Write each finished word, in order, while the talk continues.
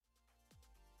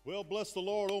Well, bless the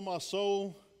Lord, O my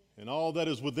soul, and all that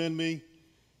is within me.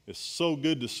 It's so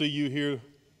good to see you here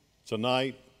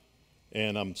tonight,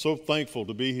 and I'm so thankful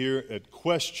to be here at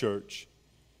Quest Church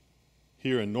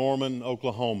here in Norman,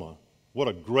 Oklahoma. What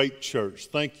a great church.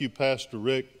 Thank you, Pastor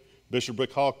Rick, Bishop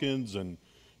Rick Hawkins, and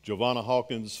Giovanna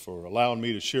Hawkins for allowing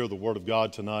me to share the Word of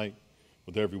God tonight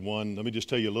with everyone. Let me just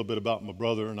tell you a little bit about my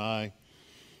brother and I.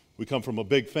 We come from a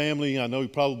big family. I know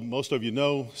probably most of you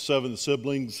know, 7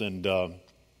 siblings,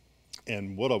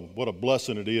 and what a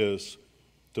blessing it is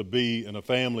to be in a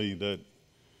family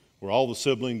where all the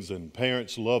siblings and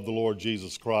parents love the Lord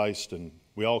Jesus Christ, and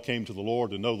we all came to the Lord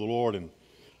to know the Lord. And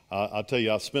I tell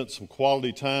you, I spent some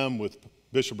quality time with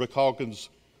Bishop Rick Hawkins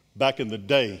back in the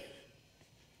day.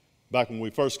 Back when we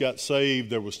first got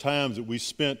saved, there was times that we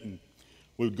spent, and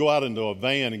we would go out into a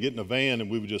van and get in a van, and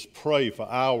we would just pray for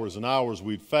hours and hours.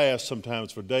 We'd fast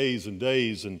sometimes for days and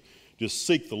days and just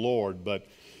seek the Lord. But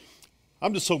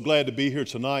I'm just so glad to be here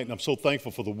tonight, and I'm so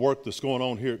thankful for the work that's going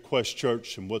on here at Quest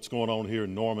Church and what's going on here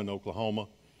in Norman, Oklahoma,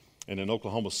 and in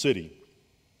Oklahoma City.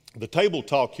 The table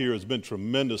talk here has been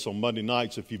tremendous on Monday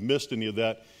nights. If you've missed any of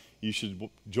that, you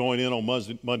should join in on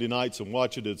Monday nights and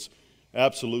watch it. It's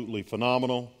absolutely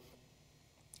phenomenal.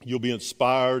 You'll be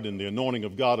inspired, and the anointing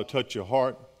of God will touch your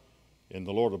heart, and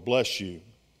the Lord will bless you.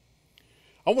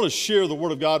 I want to share the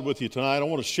Word of God with you tonight. I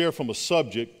want to share from a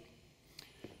subject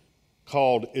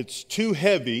called It's Too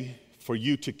Heavy for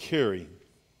You to Carry.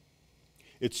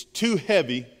 It's too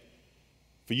heavy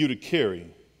for you to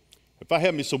carry. If I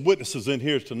have me some witnesses in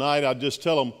here tonight, I'd just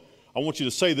tell them, I want you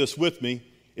to say this with me.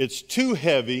 It's too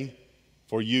heavy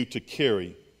for you to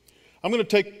carry. I'm going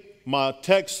to take my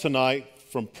text tonight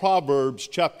from Proverbs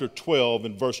chapter 12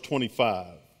 and verse 25,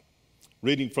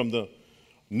 reading from the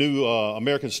New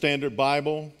American Standard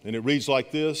Bible, and it reads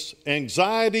like this: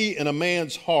 Anxiety in a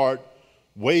man's heart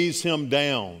weighs him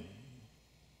down,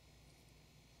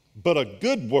 but a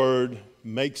good word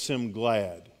makes him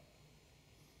glad.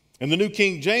 In the New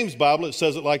King James Bible, it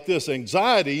says it like this: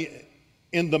 Anxiety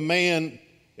in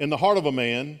the heart of a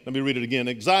man, let me read it again.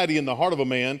 Anxiety in the heart of a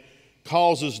man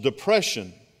causes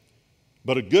depression,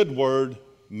 but a good word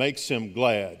makes him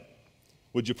glad.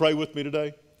 Would you pray with me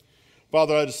today?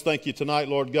 Father, I just thank you tonight,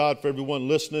 Lord God, for everyone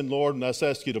listening, Lord, and I just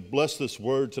ask you to bless this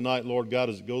word tonight, Lord God,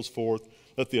 as it goes forth.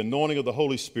 Let the anointing of the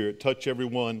Holy Spirit touch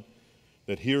everyone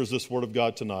that hears this word of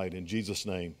God tonight. In Jesus'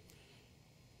 name,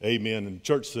 amen. And the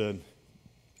church said,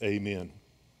 amen.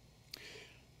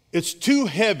 It's too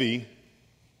heavy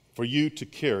for you to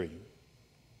carry.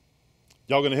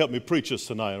 Y'all going to help me preach this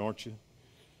tonight, aren't you?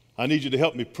 I need you to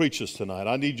help me preach this tonight.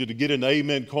 I need you to get in the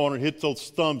amen corner, hit those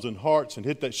thumbs and hearts, and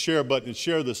hit that share button and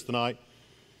share this tonight.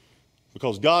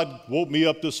 Because God woke me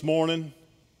up this morning.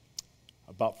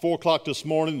 About 4 o'clock this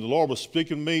morning, the Lord was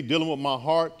speaking to me, dealing with my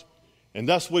heart, and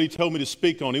that's what He told me to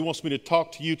speak on. He wants me to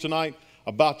talk to you tonight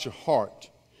about your heart.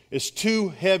 It's too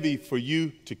heavy for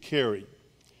you to carry.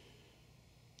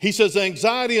 He says,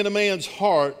 anxiety in a man's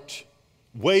heart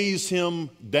weighs him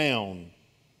down,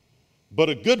 but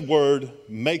a good word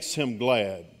makes him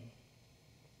glad.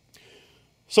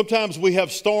 Sometimes we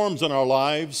have storms in our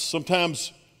lives.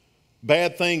 Sometimes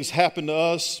bad things happen to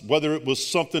us, whether it was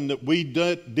something that we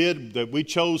did that we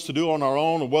chose to do on our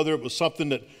own, or whether it was something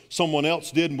that someone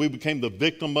else did and we became the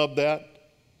victim of that.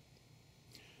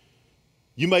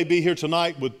 You may be here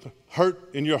tonight with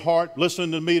hurt in your heart,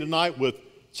 listening to me tonight with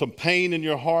some pain in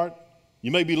your heart. You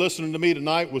may be listening to me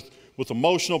tonight with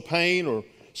emotional pain, or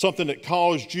something that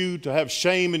caused you to have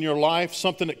shame in your life,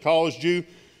 something that caused you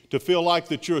to feel like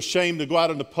that you're ashamed to go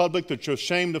out in the public, that you're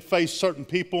ashamed to face certain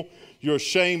people. You're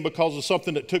ashamed because of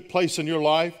something that took place in your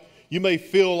life. You may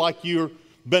feel like you've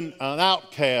been an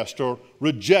outcast or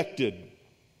rejected.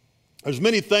 There's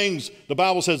many things, the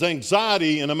Bible says,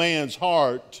 anxiety in a man's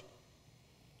heart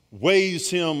weighs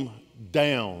him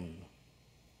down.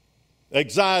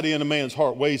 Anxiety in a man's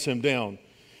heart weighs him down.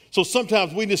 So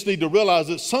sometimes we just need to realize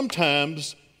that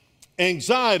sometimes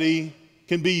anxiety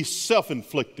can be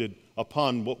self-inflicted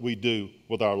upon what we do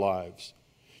with our lives.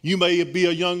 You may be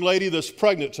a young lady that's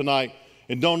pregnant tonight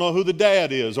and don't know who the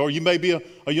dad is, or you may be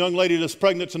a young lady that's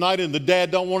pregnant tonight and the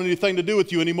dad don't want anything to do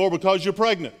with you anymore because you're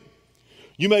pregnant.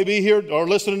 You may be here or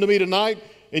listening to me tonight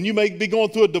and you may be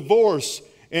going through a divorce,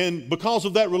 and because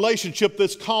of that relationship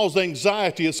that's caused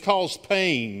anxiety, it's caused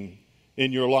pain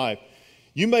in your life.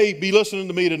 You may be listening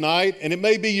to me tonight, and it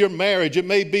may be your marriage. It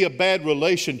may be a bad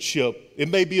relationship. It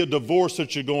may be a divorce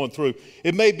that you're going through.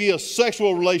 It may be a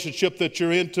sexual relationship that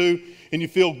you're into, and you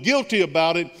feel guilty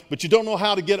about it, but you don't know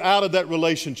how to get out of that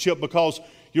relationship because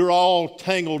you're all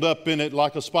tangled up in it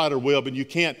like a spider web, and you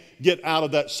can't get out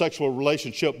of that sexual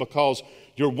relationship because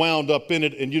you're wound up in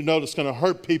it, and you know it's going to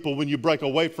hurt people when you break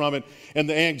away from it. And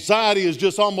the anxiety is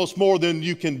just almost more than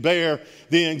you can bear.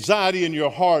 The anxiety in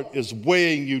your heart is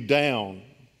weighing you down.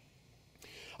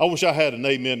 I wish I had an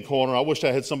amen corner. I wish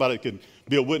I had somebody that could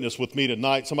be a witness with me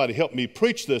tonight. Somebody help me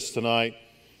preach this tonight.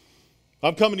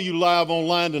 I'm coming to you live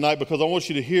online tonight because I want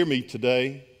you to hear me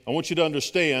today. I want you to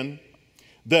understand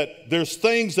that there's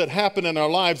things that happen in our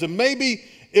lives, and maybe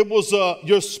it was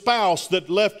your spouse that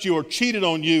left you or cheated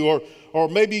on you, or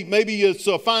maybe it's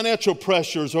financial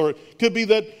pressures, or it could be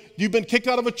that you've been kicked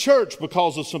out of a church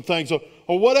because of some things,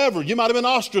 or whatever. You might have been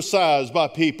ostracized by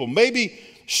people. Maybe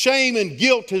shame and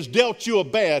guilt has dealt you a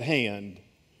bad hand.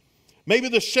 Maybe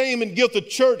the shame and guilt the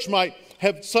church might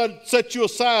have set you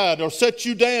aside or set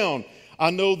you down. I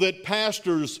know that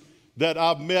pastors that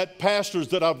I've met, pastors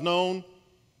that I've known,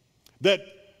 that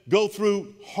go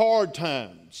through hard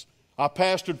times. I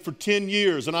pastored for 10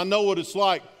 years, and I know what it's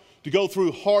like to go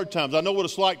through hard times. I know what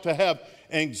it's like to have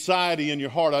anxiety in your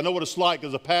heart. I know what it's like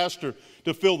as a pastor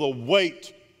to feel the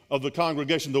weight of the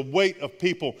congregation, the weight of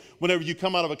people. Whenever you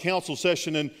come out of a council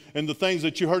session and the things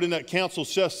that you heard in that council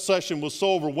session was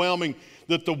so overwhelming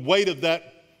that the weight of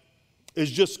that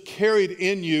is just carried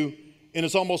in you, and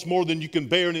it's almost more than you can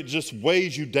bear, and it just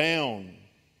weighs you down.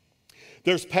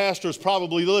 There's pastors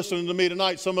probably listening to me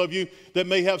tonight, some of you that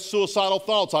may have suicidal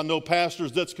thoughts. I know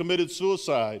pastors that's committed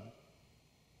suicide.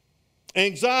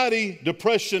 Anxiety,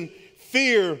 depression,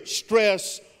 fear,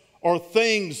 stress are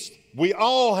things we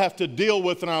all have to deal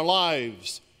with in our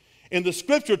lives. And the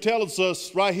scripture tells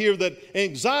us right here that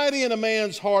anxiety in a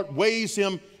man's heart weighs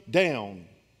him down.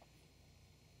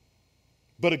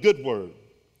 But a good word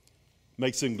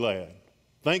makes him glad.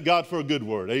 Thank God for a good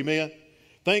word. Amen.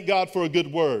 Thank God for a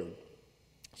good word.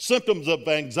 Symptoms of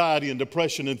anxiety and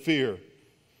depression and fear: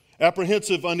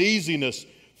 apprehensive uneasiness,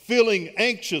 feeling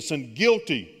anxious and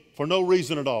guilty for no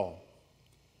reason at all,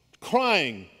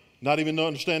 crying, not even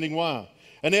understanding why,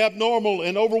 an abnormal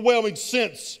and overwhelming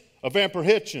sense of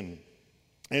apprehension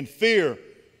and fear,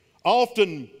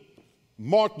 often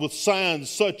marked with signs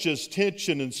such as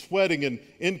tension and sweating and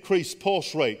increased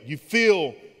pulse rate. You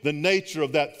feel the nature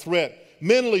of that threat.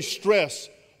 Mentally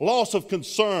stressed, loss of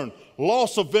concern,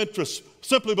 loss of interest,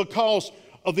 simply because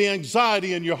of the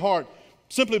anxiety in your heart,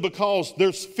 simply because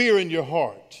there's fear in your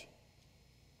heart.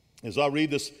 As I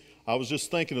read this, I was just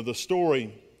thinking of the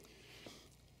story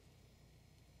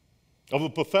of a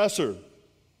professor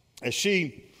as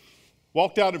she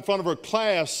walked out in front of her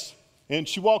class, and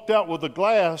she walked out with a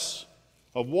glass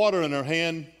of water in her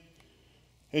hand,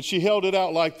 and she held it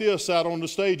out like this out on the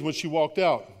stage when she walked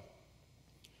out.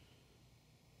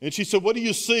 And she said, "What do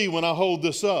you see when I hold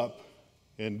this up?"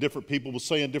 And different people were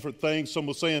saying different things. Some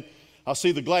were saying, "I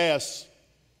see the glass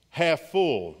half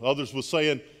full." Others were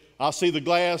saying, "I see the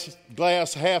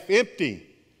glass half empty."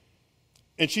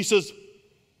 And she says,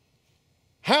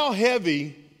 "How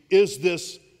heavy is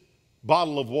this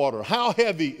bottle of water? How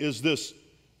heavy is this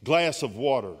glass of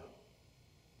water?"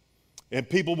 And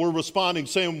people were responding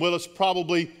saying, "Well, it's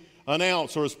probably an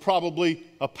ounce, or it's probably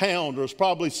a pound, or it's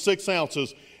probably 6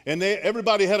 ounces. And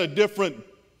everybody had a different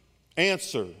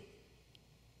answer.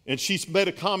 And she made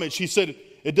a comment. She said,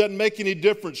 "It doesn't make any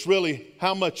difference really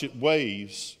how much it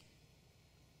weighs.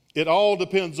 It all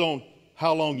depends on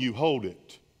how long you hold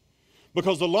it.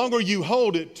 Because the longer you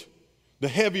hold it, the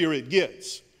heavier it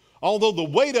gets. Although the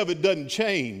weight of it doesn't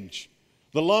change,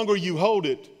 the longer you hold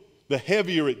it, the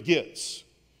heavier it gets."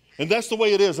 And that's the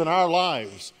way it is in our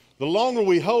lives. The longer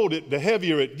we hold it, the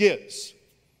heavier it gets.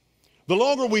 The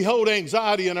longer we hold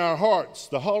anxiety in our hearts,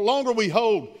 the longer we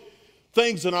hold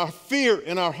things in our fear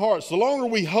in our hearts, the longer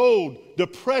we hold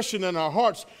depression in our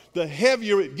hearts, the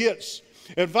heavier it gets.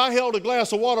 And if I held a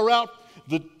glass of water out,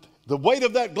 the weight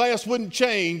of that glass wouldn't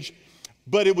change,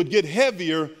 but it would get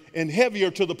heavier and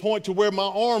heavier to the point to where my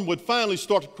arm would finally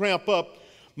start to cramp up.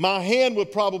 My hand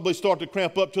would probably start to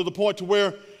cramp up to the point to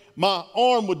where my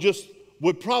arm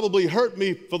would probably hurt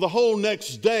me for the whole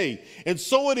next day. And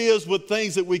so it is with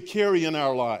things that we carry in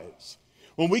our lives.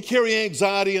 When we carry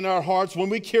anxiety in our hearts, when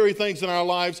we carry things in our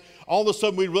lives, all of a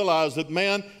sudden we realize that,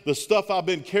 man, the stuff I've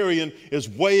been carrying is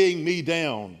weighing me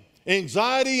down.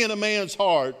 Anxiety in a man's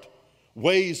heart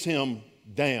weighs him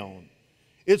down.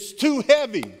 It's too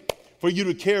heavy for you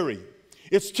to carry.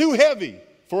 It's too heavy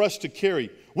for us to carry.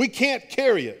 We can't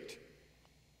carry it.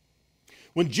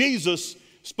 When Jesus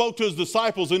spoke to his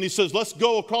disciples and he says, "Let's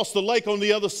go across the lake on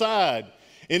the other side."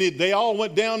 And they all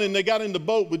went down and they got in the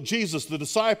boat with Jesus, the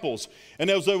disciples. And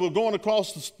as they were going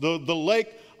across the lake,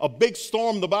 a big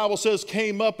storm, the Bible says,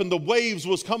 came up, and the waves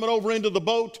was coming over into the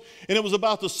boat, and it was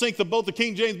about to sink the boat. The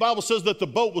King James Bible says that the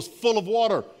boat was full of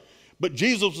water. But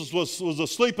Jesus was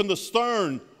asleep in the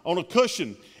stern on a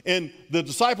cushion. And the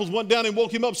disciples went down and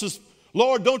woke him up and says,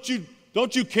 Lord, don't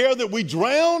you care that we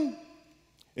drown?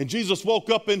 And Jesus woke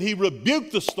up and he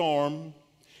rebuked the storm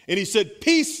and he said,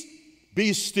 peace,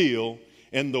 be still.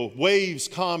 And the waves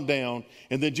calmed down.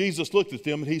 And then Jesus looked at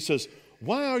them and he says,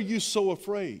 why are you so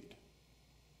afraid?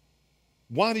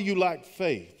 Why do you lack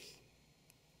faith?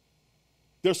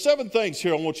 There are 7 things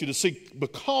here I want you to see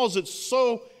because it's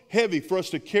so heavy for us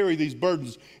to carry these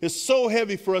burdens. It's so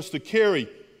heavy for us to carry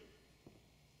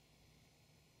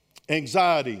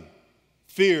anxiety,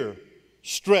 fear,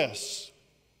 stress.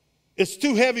 It's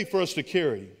too heavy for us to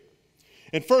carry.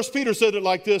 And 1 Peter said it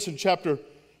like this in chapter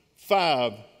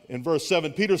 5 and verse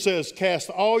 7. Peter says, cast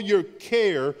all your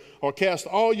care or cast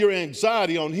all your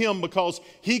anxiety on him because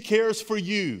he cares for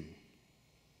you.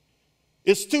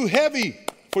 It's too heavy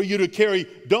for you to carry.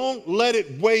 Don't let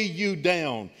it weigh you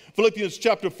down. Philippians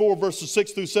chapter 4, verses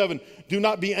 6 through 7. Do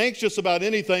not be anxious about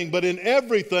anything, but in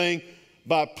everything,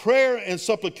 by prayer and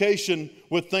supplication,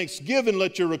 with thanksgiving,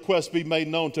 let your requests be made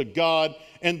known to God,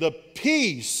 and the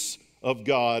peace of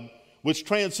God, which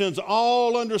transcends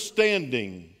all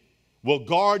understanding, will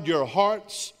guard your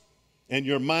hearts and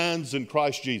your minds in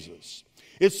Christ Jesus.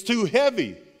 It's too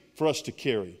heavy for us to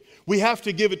carry. We have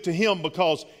to give it to him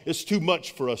because it's too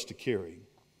much for us to carry.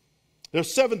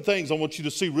 There's 7 things I want you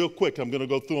to see real quick. I'm going to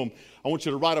go through them. I want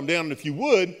you to write them down, and if you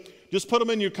would, just put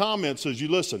them in your comments as you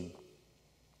listen.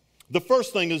 The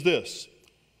first thing is this.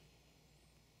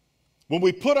 When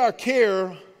we put our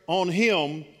care on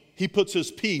him, he puts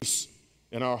his peace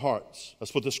in our hearts.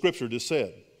 That's what the scripture just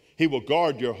said. He will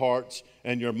guard your hearts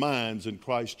and your minds in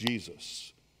Christ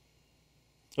Jesus.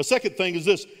 The second thing is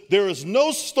this. There is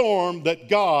no storm that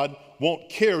God won't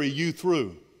carry you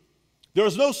through. There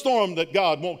is no storm that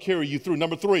God won't carry you through.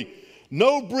 Number 3,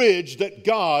 no bridge that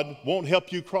God won't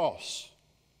help you cross.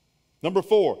 Number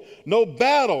 4, no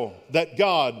battle that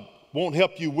God won't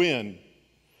help you win.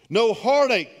 No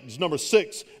heartache, is number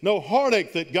 6, no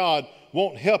heartache that God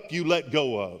won't help you let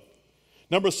go of.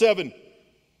 Number 7,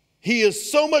 he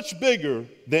is so much bigger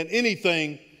than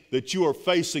anything that you are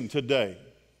facing today.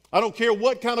 I don't care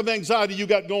what kind of anxiety you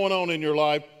got going on in your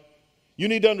life. You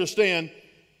need to understand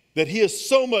that he is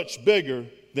so much bigger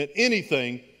than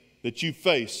anything that you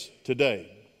face today.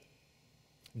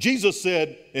 Jesus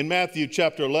said in Matthew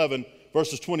chapter 11,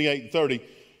 verses 28 and 30,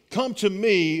 come to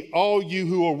me, all you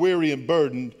who are weary and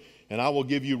burdened, and I will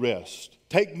give you rest.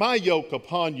 Take my yoke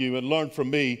upon you and learn from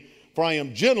me, for I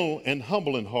am gentle and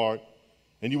humble in heart,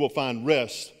 and you will find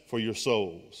rest for your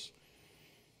souls.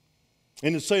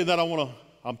 And in saying that,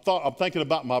 I'm thinking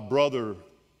about my brother,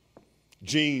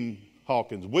 Gene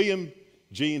Hawkins, William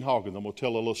Gene Hawkins. I'm going to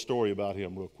tell a little story about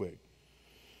him real quick.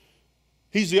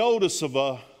 He's the oldest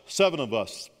of 7 of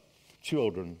us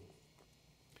children.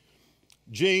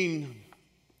 Gene,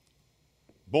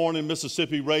 born in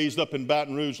Mississippi, raised up in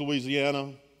Baton Rouge,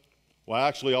 Louisiana. Well,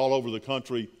 actually all over the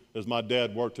country as my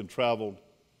dad worked and traveled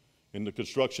in the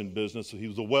construction business. He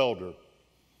was a welder.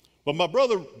 But my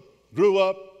brother grew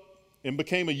up and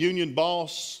became a union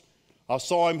boss. I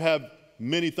saw him have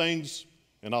many things,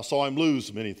 and I saw him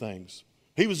lose many things.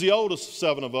 He was the oldest of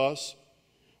 7 of us.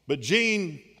 But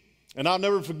Gene, and I'll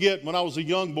never forget, when I was a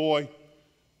young boy,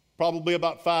 probably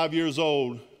about 5 years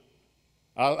old,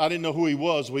 I didn't know who he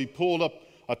was.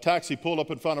 A taxi pulled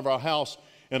up in front of our house,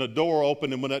 and a door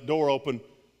opened, and when that door opened,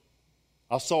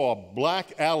 I saw a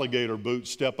black alligator boot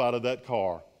step out of that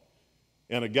car,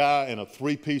 and a guy in a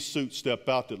 3-piece suit step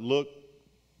out that looked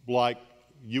like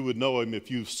you would know him if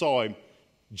you saw him,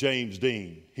 James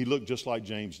Dean. He looked just like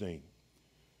James Dean.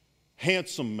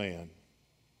 Handsome man,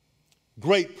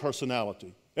 great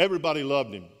personality. Everybody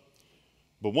loved him.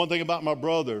 But one thing about my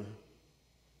brother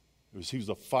was he was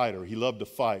a fighter. He loved to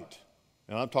fight.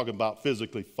 And I'm talking about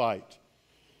physically fight.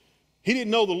 He didn't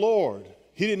know the Lord.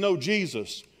 He didn't know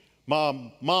Jesus.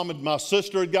 My mom and my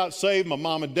sister had got saved. My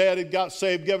mom and dad had got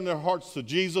saved, given their hearts to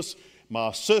Jesus.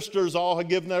 My sisters all had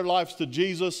given their lives to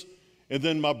Jesus. And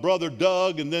then my brother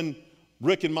Doug and then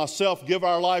Rick and myself give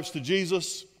our lives to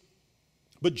Jesus.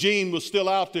 But Gene was still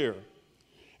out there.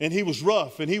 And he was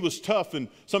rough and he was tough. And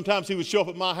sometimes he would show up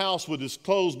at my house with his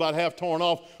clothes about half torn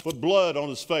off with blood on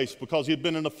his face because he had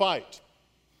been in a fight.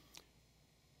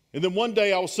 And then one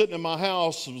day I was sitting in my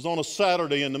house. It was on a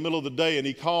Saturday in the middle of the day, and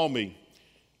he called me.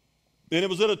 And it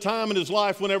was at a time in his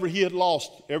life whenever he had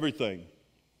lost everything.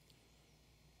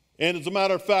 And as a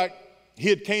matter of fact, he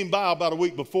had came by about a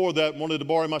week before that and wanted to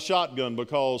borrow my shotgun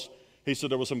because he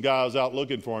said there were some guys out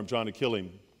looking for him, trying to kill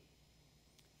him.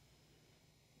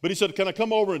 But he said, can I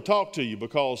come over and talk to you?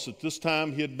 Because at this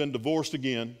time he had been divorced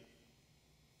again,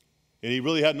 and he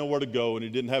really had nowhere to go, and he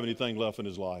didn't have anything left in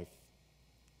his life.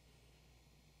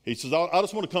 He says, I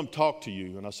just want to come talk to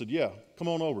you. And I said, yeah, come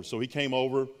on over. So he came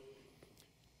over,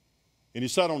 and he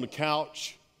sat on the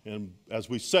couch. And as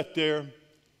we sat there,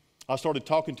 I started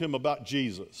talking to him about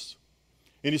Jesus.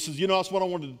 And he says, that's what I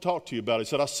wanted to talk to you about. He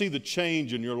said, I see the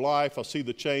change in your life. I see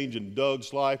the change in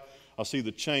Doug's life. I see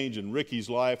the change in Ricky's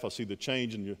life. I see the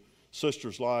change in your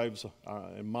sister's lives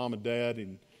and mom and dad.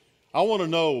 And I want to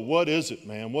know, what is it,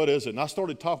 man? What is it? And I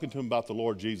started talking to him about the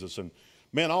Lord Jesus. And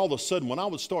man, all of a sudden, when I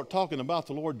would start talking about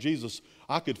the Lord Jesus,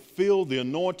 I could feel the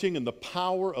anointing and the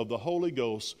power of the Holy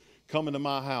Ghost coming to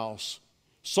my house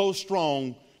so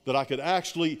strong that I could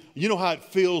actually, you know how it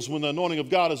feels when the anointing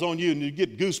of God is on you and you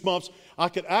get goosebumps? I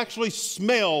could actually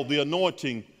smell the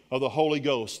anointing of the Holy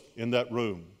Ghost in that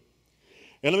room.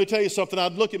 And let me tell you something.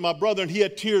 I'd look at my brother and he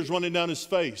had tears running down his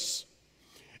face.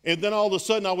 And then all of a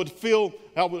sudden I would feel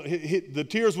the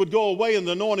tears would go away and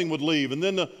the anointing would leave. And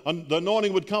then the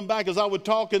anointing would come back as I would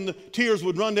talk and the tears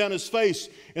would run down his face.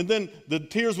 And then the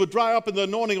tears would dry up and the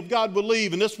anointing of God would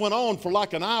leave. And this went on for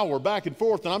like an hour back and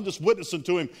forth. And I'm just witnessing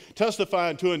to him,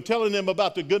 testifying to him, telling him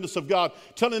about the goodness of God,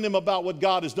 telling him about what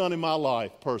God has done in my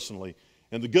life personally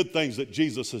and the good things that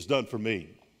Jesus has done for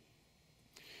me.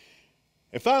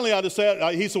 And finally, I just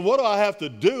said, he said, what do I have to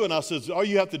do? And I said, all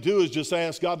you have to do is just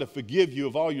ask God to forgive you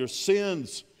of all your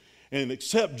sins and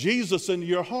accept Jesus into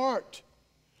your heart.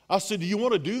 I said, do you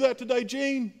want to do that today,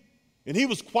 Gene? And he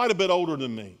was quite a bit older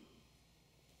than me.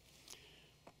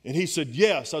 And he said,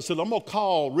 yes. I said, I'm going to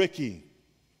call Ricky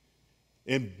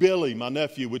and Billy, my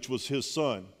nephew, which was his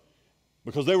son,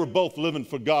 because they were both living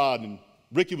for God. And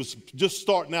Ricky was just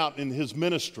starting out in his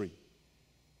ministry,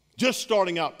 just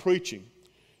starting out preaching.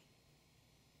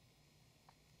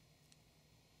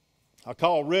 I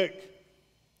called Rick,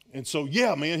 and so,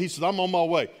 yeah, man, he said, I'm on my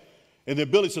way. And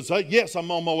then Billy says, hey, yes, I'm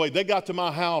on my way. They got to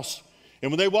my house, and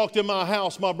when they walked in my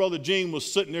house, my brother Gene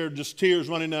was sitting there, just tears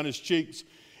running down his cheeks.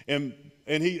 And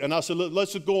I said,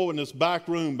 let's just go in this back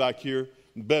room back here,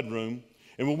 bedroom.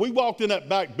 And when we walked in that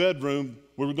back bedroom,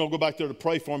 we were going to go back there to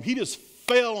pray for him, he just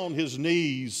fell on his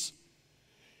knees,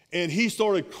 and he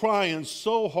started crying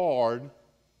so hard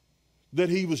that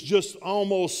he was just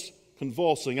almost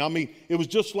convulsing. I mean, it was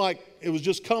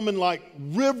just coming like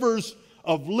rivers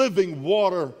of living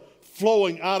water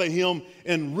flowing out of him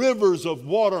and rivers of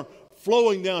water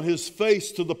flowing down his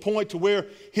face to the point to where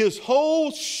his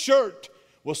whole shirt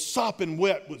was sopping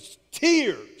wet with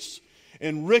tears.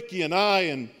 And Ricky and I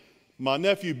and my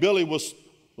nephew Billy was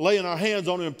laying our hands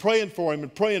on him and praying for him.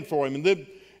 And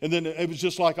then it was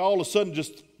just like all of a sudden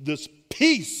just this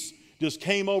peace just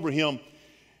came over him,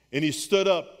 and he stood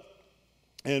up.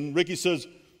 And Ricky says,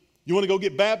 you want to go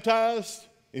get baptized?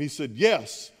 And he said,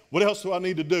 yes. What else do I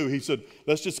need to do? He said,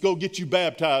 let's just go get you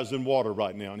baptized in water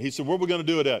right now. And he said, where are we going to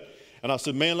do it at? And I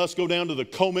said, man, let's go down to the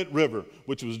Comet River,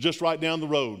 which was just right down the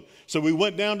road. So we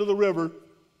went down to the river,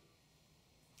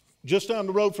 just down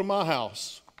the road from my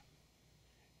house.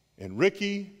 And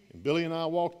Ricky and Billy and I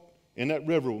walked in that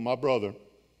river with my brother.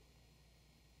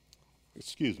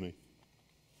 Excuse me.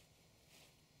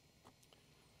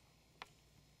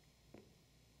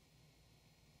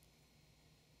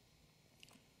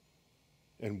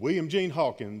 And William Gene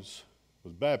Hawkins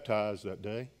was baptized that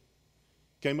day,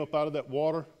 came up out of that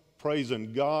water,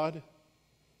 praising God,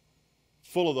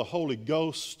 full of the Holy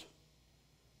Ghost.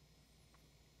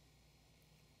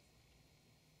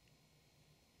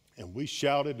 And we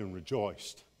shouted and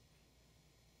rejoiced.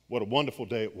 What a wonderful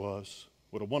day it was.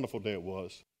 What a wonderful day it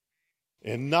was.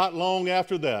 And not long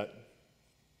after that,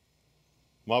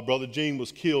 my brother Gene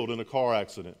was killed in a car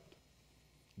accident,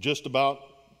 just about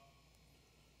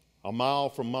a mile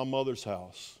from my mother's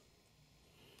house.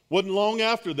 Wasn't long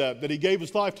after that he gave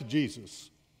his life to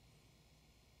Jesus.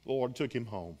 The Lord took him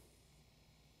home.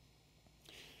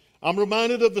 I'm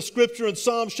reminded of the scripture in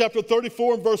Psalms chapter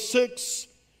 34 and verse 6.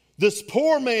 This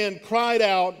poor man cried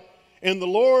out, and the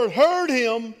Lord heard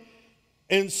him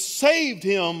and saved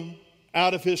him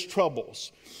out of his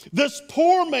troubles. This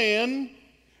poor man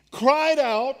cried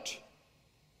out,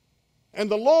 and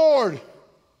the Lord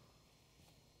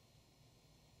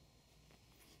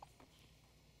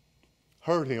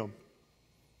heard him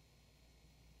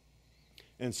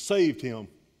and saved him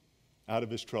out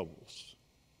of his troubles.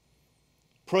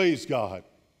 Praise God.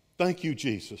 Thank you,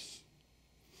 Jesus.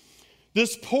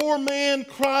 This poor man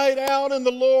cried out, and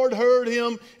the Lord heard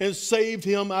him and saved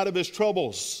him out of his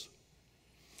troubles.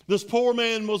 This poor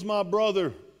man was my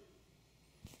brother.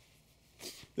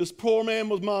 This poor man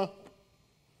was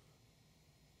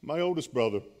my oldest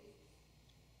brother.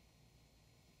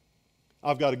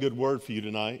 I've got a good word for you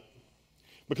tonight.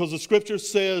 Because the scripture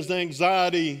says the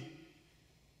anxiety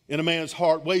in a man's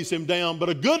heart weighs him down, but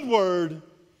a good word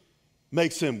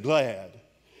makes him glad.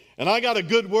 And I got a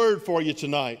good word for you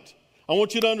tonight. I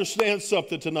want you to understand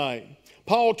something tonight.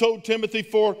 Paul told Timothy,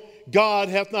 for God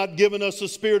hath not given us a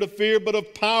spirit of fear, but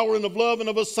of power and of love and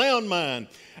of a sound mind.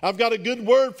 I've got a good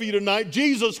word for you tonight.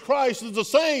 Jesus Christ is the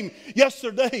same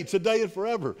yesterday, today, and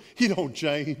forever. He don't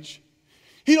change.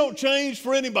 He don't change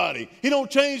for anybody. He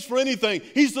don't change for anything.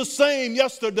 He's the same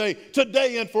yesterday,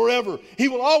 today, and forever. He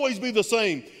will always be the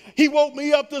same. He woke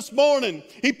me up this morning.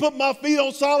 He put my feet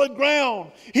on solid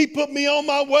ground. He put me on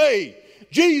my way.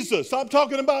 Jesus, I'm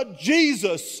talking about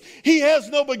Jesus. He has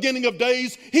no beginning of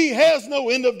days. He has no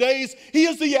end of days. He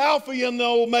is the Alpha and the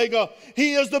Omega.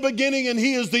 He is the beginning and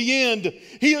He is the end.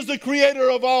 He is the creator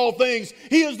of all things.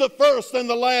 He is the first and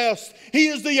the last. He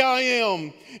is the I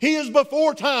am. He is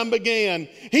before time began.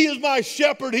 He is my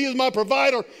shepherd. He is my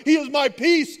provider. He is my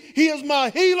peace. He is my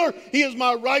healer. He is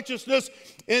my righteousness.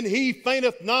 And He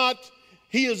fainteth not.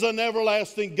 He is an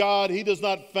everlasting God. He does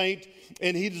not faint,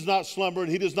 and He does not slumber,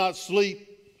 and He does not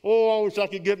sleep. Oh, I wish I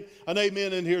could get an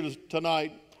amen in here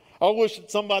tonight. I wish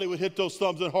that somebody would hit those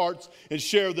thumbs and hearts and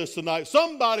share this tonight.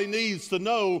 Somebody needs to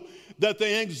know that the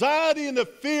anxiety and the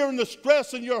fear and the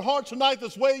stress in your heart tonight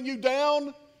that's weighing you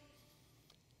down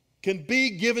can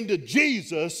be given to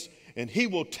Jesus, and He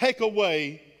will take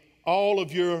away all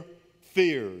of your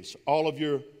fears, all of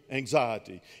your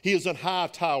anxiety. He is a high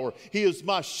tower. He is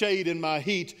my shade in my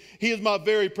heat. He is my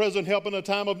very present help in a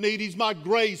time of need. He's my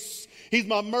grace. He's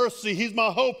my mercy. He's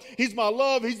my hope. He's my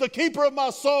love. He's the keeper of my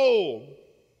soul.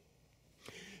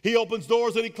 He opens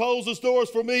doors and He closes doors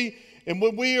for me. And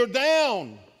when we are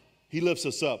down, He lifts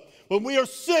us up. When we are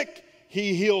sick,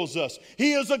 He heals us.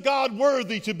 He is a God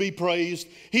worthy to be praised.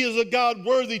 He is a God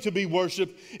worthy to be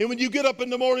worshiped. And when you get up in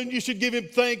the morning, you should give Him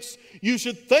thanks. You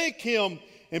should thank Him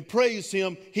and praise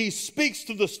Him. He speaks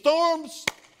to the storms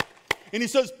and He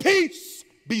says, peace,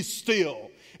 be still.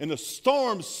 And the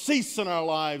storms cease in our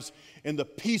lives and the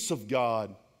peace of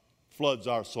God floods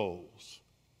our souls.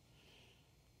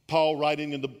 Paul,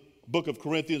 writing in the book of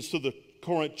Corinthians to the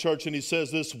Corinth church, and he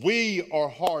says this, we are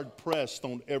hard pressed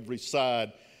on every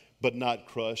side, but not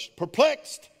crushed,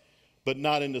 perplexed, but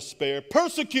not in despair,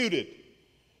 persecuted,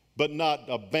 but not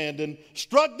abandoned,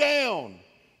 struck down,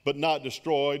 but not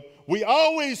destroyed. We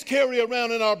always carry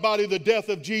around in our body the death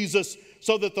of Jesus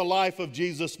so that the life of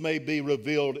Jesus may be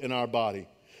revealed in our body.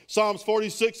 Psalms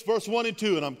 46, verse 1 and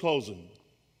 2, and I'm closing.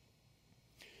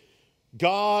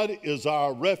 God is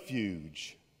our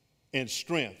refuge and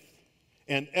strength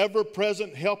and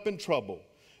ever-present help in trouble.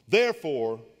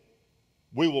 Therefore,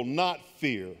 we will not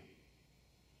fear.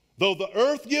 Though the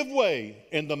earth give way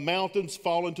and the mountains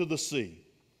fall into the sea,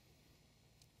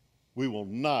 we will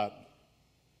not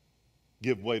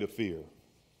give way to fear.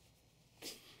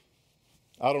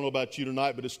 I don't know about you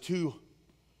tonight, but it's too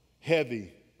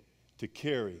heavy to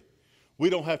carry. We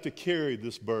don't have to carry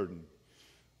this burden.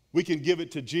 We can give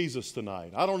it to Jesus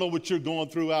tonight. I don't know what you're going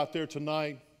through out there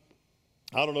tonight.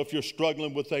 I don't know if you're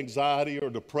struggling with anxiety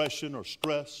or depression or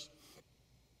stress.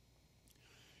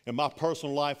 In my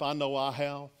personal life, I know I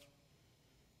have.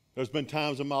 There's been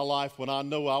times in my life when I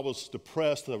know I was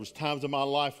depressed. There was times in my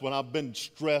life when I've been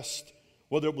stressed,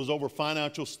 whether it was over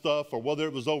financial stuff or whether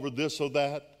it was over this or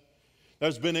that.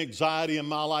 There's been anxiety in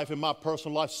my life, in my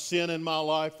personal life, sin in my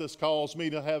life that's caused me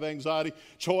to have anxiety,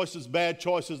 choices, bad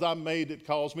choices I made that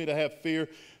caused me to have fear,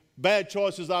 bad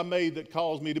choices I made that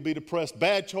caused me to be depressed,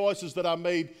 bad choices that I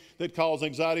made that caused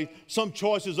anxiety, some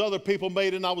choices other people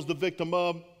made and I was the victim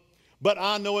of. But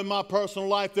I know in my personal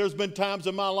life, there's been times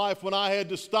in my life when I had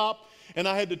to stop and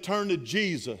I had to turn to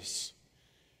Jesus.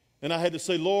 And I had to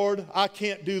say, Lord, I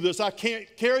can't do this. I can't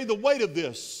carry the weight of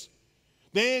this.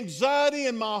 The anxiety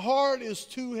in my heart is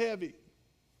too heavy.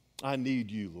 I need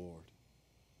you, Lord.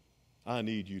 I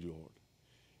need you, Lord.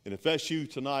 And if that's you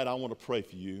tonight, I want to pray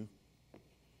for you.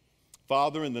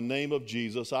 Father, in the name of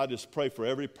Jesus, I just pray for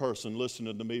every person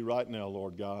listening to me right now,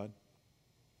 Lord God.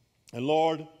 And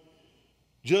Lord,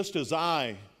 just as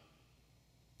I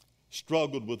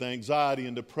struggled with anxiety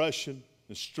and depression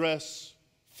and stress,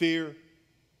 fear,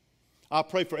 I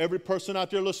pray for every person out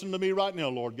there listening to me right now,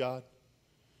 Lord God.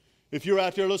 If you're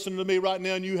out there listening to me right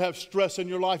now and you have stress in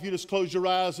your life, you just close your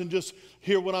eyes and just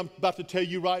hear what I'm about to tell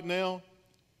you right now.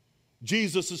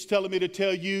 Jesus is telling me to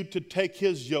tell you to take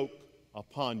His yoke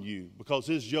upon you because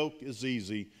His yoke is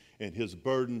easy and His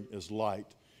burden is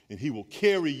light. And He will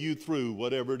carry you through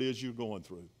whatever it is you're going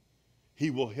through. He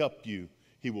will help you.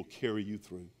 He will carry you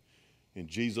through. In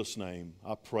Jesus' name,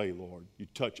 I pray, Lord, you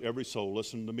touch every soul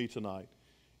listening to me tonight.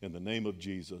 In the name of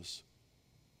Jesus,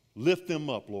 lift them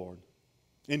up, Lord.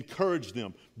 Encourage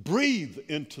them. Breathe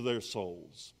into their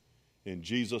souls. In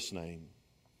Jesus' name.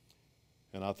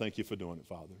 And I thank you for doing it,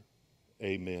 Father.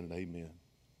 Amen and amen.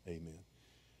 Amen.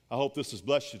 I hope this has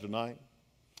blessed you tonight.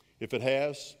 If it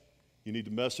has, you need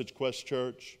to message Quest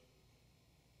Church.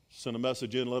 Send a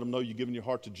message in, let them know you've given your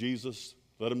heart to Jesus.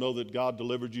 Let them know that God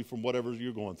delivered you from whatever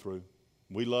you're going through.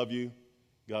 We love you.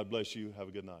 God bless you. Have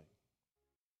a good night.